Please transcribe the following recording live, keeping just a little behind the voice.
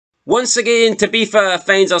Once again, Tabitha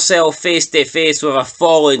finds herself face to face with a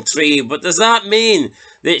fallen tree, but does that mean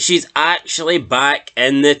that she's actually back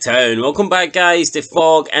in the town? Welcome back, guys, to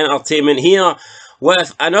Fog Entertainment here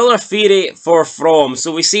with another theory for From.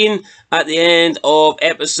 So we've seen at the end of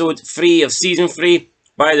episode 3 of season 3,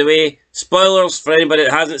 by the way, spoilers for anybody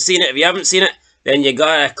that hasn't seen it. If you haven't seen it, then you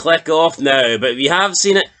gotta click off now. But if you have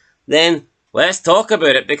seen it, then let's talk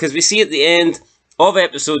about it, because we see at the end of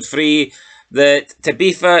episode 3 that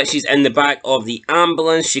Tabitha, she's in the back of the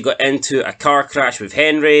ambulance. She got into a car crash with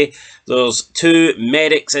Henry. There's 2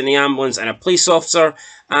 medics in the ambulance and a police officer,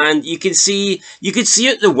 and you could see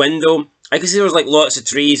at the window, I could see there was like lots of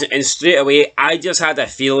trees, and straight away I just had a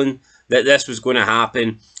feeling that this was going to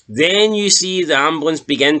happen. Then you see the ambulance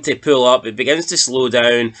begin to pull up, it begins to slow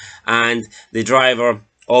down, and the driver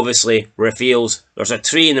obviously reveals there's a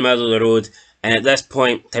tree in the middle of the road, and at this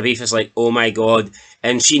point Tabitha's like, oh my god,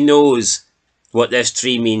 and she knows what this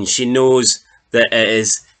tree means. She knows that it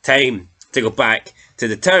is time to go back to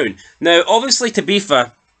the town. Now, obviously,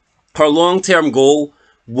 Tabitha, her long-term goal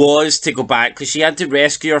was to go back because she had to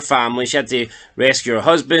rescue her family. She had to rescue her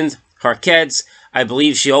husband, her kids. I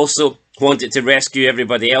believe she also wanted to rescue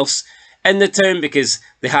everybody else in the town because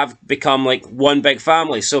they have become like one big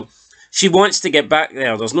family. So she wants to get back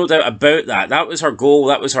there. There's no doubt about that. That was her goal.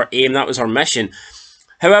 That was her aim. That was her mission.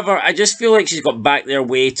 However, I just feel like she's got back there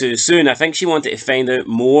way too soon. I think she wanted to find out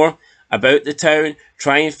more about the town,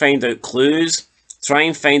 try and find out clues, try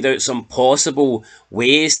and find out some possible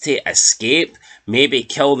ways to escape, maybe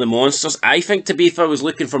kill the monsters. I think Tabitha was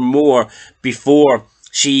looking for more before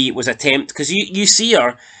she was attempted, because you see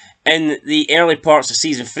her in the early parts of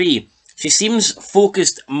season 3. She seems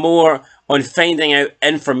focused more on finding out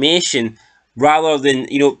information rather than,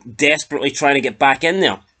 you know, desperately trying to get back in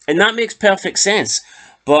there. And that makes perfect sense.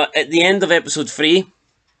 But at the end of episode 3,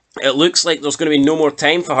 it looks like there's going to be no more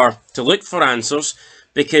time for her to look for answers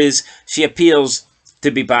because she appears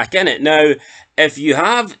to be back in it. Now, if you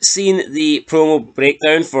have seen the promo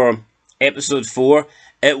breakdown for episode 4,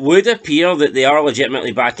 it would appear that they are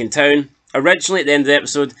legitimately back in town. Originally, at the end of the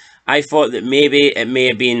episode, I thought that maybe it may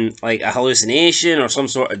have been like a hallucination or some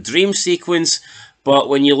sort of dream sequence. But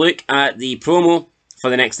when you look at the promo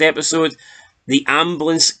for the next episode, the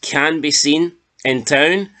ambulance can be seen in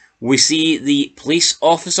town. We see the police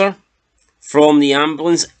officer from the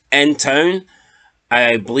ambulance in town.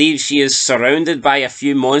 I believe she is surrounded by a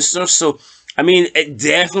few monsters. So, I mean, it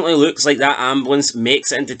definitely looks like that ambulance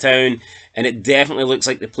makes it into town, and it definitely looks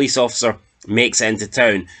like the police officer makes it into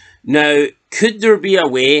town. Now, could there be a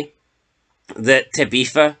way that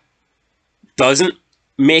Tabitha doesn't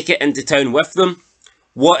make it into town with them?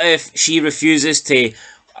 What if she refuses to...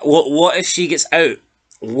 What if she gets out?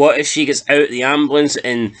 What if she gets out the ambulance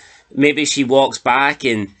and maybe she walks back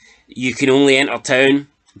and you can only enter town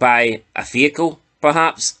by a vehicle,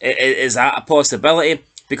 perhaps? Is that a possibility?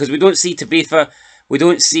 Because we don't see Tabitha, we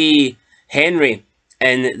don't see Henry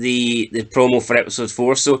in the promo for episode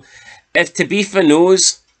 4. So if Tabitha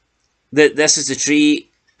knows that this is the tree,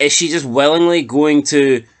 is she just willingly going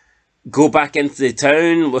to go back into the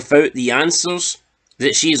town without the answers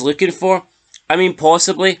that she's looking for? I mean,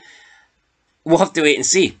 possibly. We'll have to wait and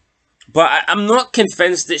see. But I'm not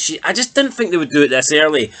convinced that she... I just didn't think they would do it this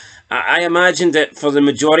early. I imagined that for the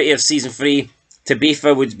majority of season 3,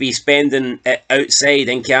 Tabitha would be spending it outside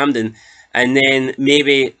in Camden. And then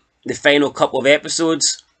maybe the final couple of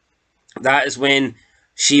episodes, that is when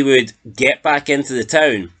she would get back into the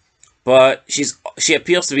town. But she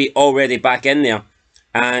appears to be already back in there.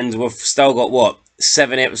 And we've still got, what,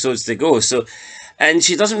 7 episodes to go. So, and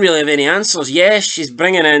she doesn't really have any answers. Yes, she's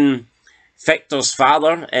bringing in Victor's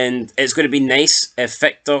father, and it's going to be nice if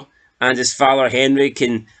Victor and his father Henry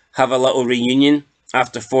can have a little reunion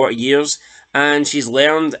after 40 years. And she's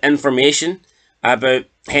learned information about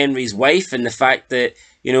Henry's wife and the fact that,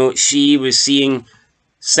 you know, she was seeing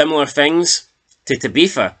similar things to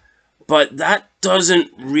Tabitha. But that doesn't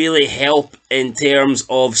really help in terms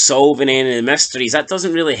of solving any of the mysteries. That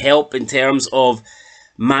doesn't really help in terms of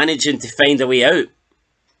managing to find a way out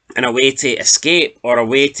and a way to escape or a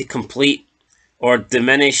way to complete or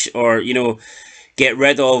diminish or, you know, get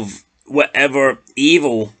rid of whatever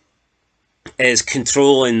evil is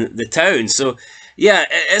controlling the town. So, yeah,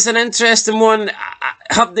 it's an interesting one.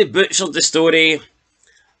 Have they butchered the story?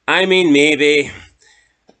 I mean, maybe.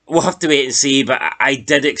 We'll have to wait and see, but I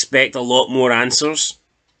did expect a lot more answers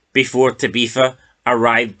before Tabitha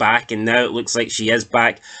arrived back, and now it looks like she is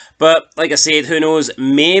back. But, like I said, who knows?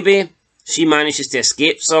 Maybe she manages to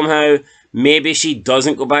escape somehow. Maybe she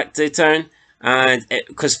doesn't go back to the town. And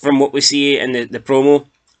because from what we see in the promo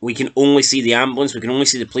we can only see the ambulance, we can only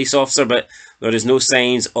see the police officer, but there is no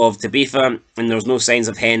signs of Tabitha, and there's no signs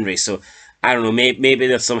of Henry. So, I don't know, maybe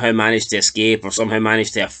they've somehow managed to escape, or somehow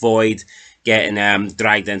managed to avoid getting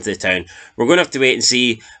dragged into the town. We're going to have to wait and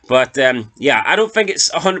see. But, yeah, I don't think it's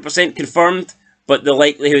 100% confirmed, but the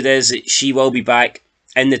likelihood is that she will be back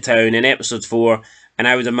in the town in episode 4, and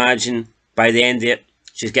I would imagine by the end of it,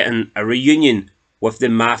 she's getting a reunion with the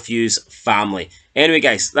Matthews family. Anyway,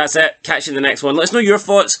 guys, that's it. Catch you in the next one. Let us know your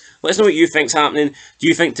thoughts. Let us know what you think's happening. Do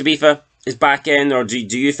you think Tabitha is back in, or do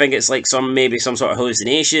you think it's like maybe some sort of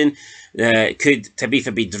hallucination? Could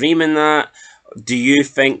Tabitha be dreaming that? Do you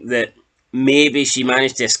think that maybe she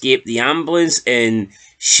managed to escape the ambulance and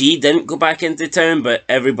she didn't go back into town, but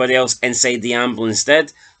everybody else inside the ambulance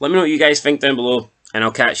did? Let me know what you guys think down below, and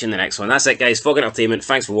I'll catch you in the next one. That's it, guys. Fog Entertainment.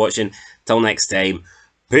 Thanks for watching. Till next time.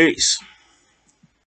 Peace.